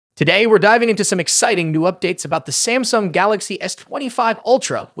Today, we're diving into some exciting new updates about the Samsung Galaxy S25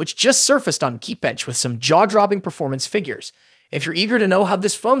 Ultra, which just surfaced on Geekbench with some jaw-dropping performance figures. If you're eager to know how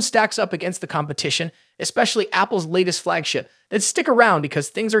this phone stacks up against the competition, especially Apple's latest flagship, then stick around because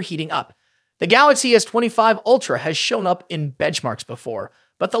things are heating up. The Galaxy S25 Ultra has shown up in benchmarks before,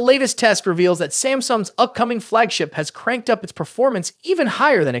 but the latest test reveals that Samsung's upcoming flagship has cranked up its performance even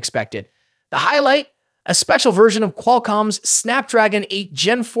higher than expected. The highlight? A special version of Qualcomm's Snapdragon 8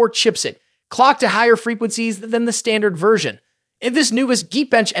 Gen 4 chipset, clocked to higher frequencies than the standard version. In this newest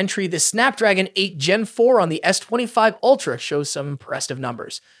Geekbench entry, the Snapdragon 8 Gen 4 on the S25 Ultra shows some impressive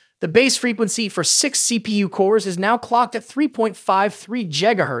numbers. The base frequency for 6 CPU cores is now clocked at 3.53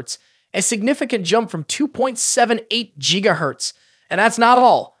 GHz, a significant jump from 2.78 GHz. And that's not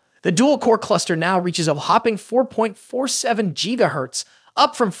all. The dual-core cluster now reaches a whopping 4.47 GHz,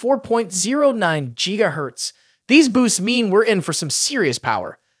 up from 4.09 GHz. These boosts mean we're in for some serious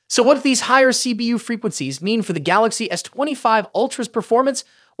power. So what do these higher CPU frequencies mean for the Galaxy S25 Ultra's performance?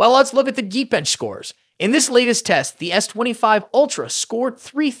 Well, let's look at the Geekbench scores. In this latest test, the S25 Ultra scored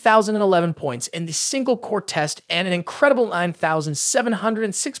 3,011 points in the single-core test and an incredible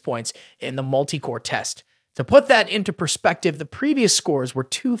 9,706 points in the multi-core test. To put that into perspective, the previous scores were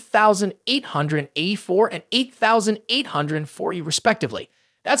 2,884 and 8,840 respectively.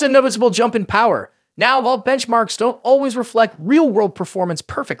 That's a noticeable jump in power. Now, while benchmarks don't always reflect real-world performance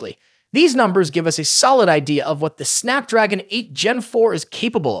perfectly, these numbers give us a solid idea of what the Snapdragon 8 Gen 4 is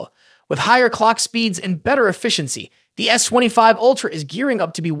capable of. With higher clock speeds and better efficiency, the S25 Ultra is gearing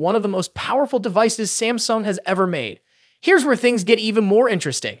up to be one of the most powerful devices Samsung has ever made. Here's where things get even more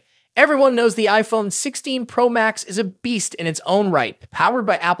interesting. Everyone knows the iPhone 16 Pro Max is a beast in its own right, powered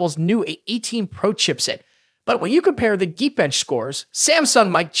by Apple's new A18 Pro chipset. But when you compare the Geekbench scores,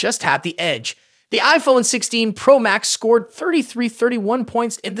 Samsung might just have the edge. The iPhone 16 Pro Max scored 3,331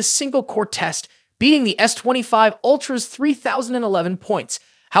 points in the single-core test, beating the S25 Ultra's 3,011 points.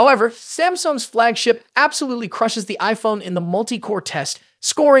 However, Samsung's flagship absolutely crushes the iPhone in the multi-core test,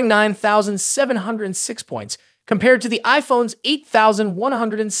 scoring 9,706 points, compared to the iPhone's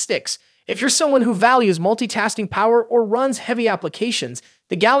 8,106. If you're someone who values multitasking power or runs heavy applications,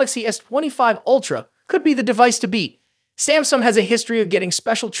 the Galaxy S25 Ultra could be the device to beat. Samsung has a history of getting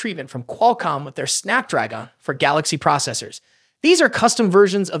special treatment from Qualcomm with their Snapdragon for Galaxy processors. These are custom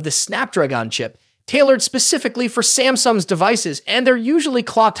versions of the Snapdragon chip, tailored specifically for Samsung's devices, and they're usually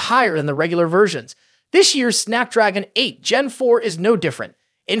clocked higher than the regular versions. This year's Snapdragon 8 Gen 4 is no different.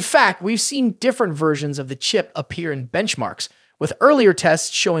 In fact, we've seen different versions of the chip appear in benchmarks, with earlier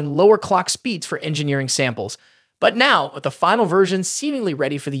tests showing lower clock speeds for engineering samples. But now, with the final version seemingly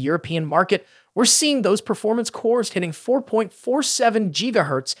ready for the European market, we're seeing those performance cores hitting 4.47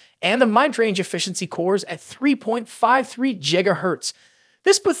 GHz and the mid-range efficiency cores at 3.53 GHz.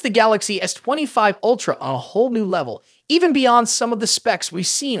 This puts the Galaxy S25 Ultra on a whole new level, even beyond some of the specs we've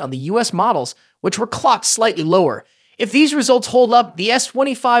seen on the US models, which were clocked slightly lower. If these results hold up, the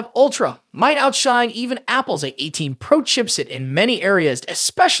S25 Ultra might outshine even Apple's A18 Pro chipset in many areas,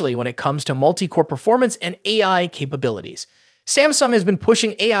 especially when it comes to multi-core performance and AI capabilities. Samsung has been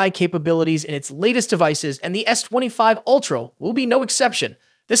pushing AI capabilities in its latest devices, and the S25 Ultra will be no exception.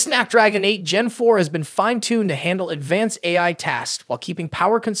 The Snapdragon 8 Gen 4 has been fine-tuned to handle advanced AI tasks while keeping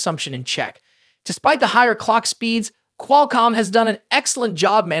power consumption in check. Despite the higher clock speeds, Qualcomm has done an excellent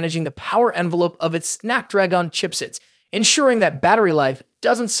job managing the power envelope of its Snapdragon chipsets, ensuring that battery life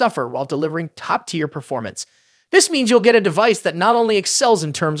doesn't suffer while delivering top-tier performance. This means you'll get a device that not only excels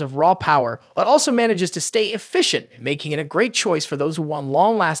in terms of raw power, but also manages to stay efficient, making it a great choice for those who want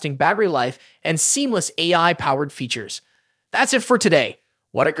long-lasting battery life and seamless AI-powered features. That's it for today.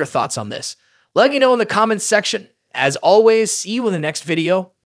 What are your thoughts on this? Let me know in the comments section. As always, see you in the next video.